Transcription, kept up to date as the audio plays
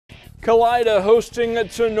Kalida hosting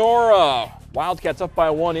Tinora. Wildcats up by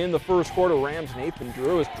 1 in the first quarter. Rams Nathan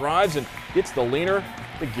Drew drives and gets the leaner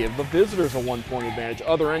to give the visitors a 1-point advantage.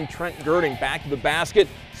 Other end, Trent Girding back to the basket.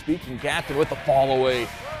 Speaking captain with the fall away.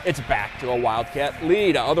 It's back to a Wildcat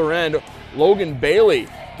lead. Other end, Logan Bailey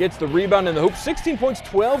gets the rebound in the hoop. 16 points,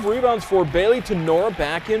 12 rebounds for Bailey. Tinora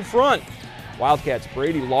back in front. Wildcats,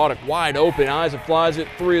 Brady Laudick wide open, eyes and flies it.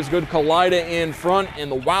 3 is good. Kalida in front,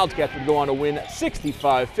 and the Wildcats would go on to win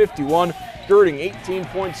 65-51. Girding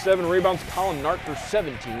 18.7 rebounds. Colin Nartker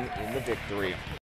 17 in the victory.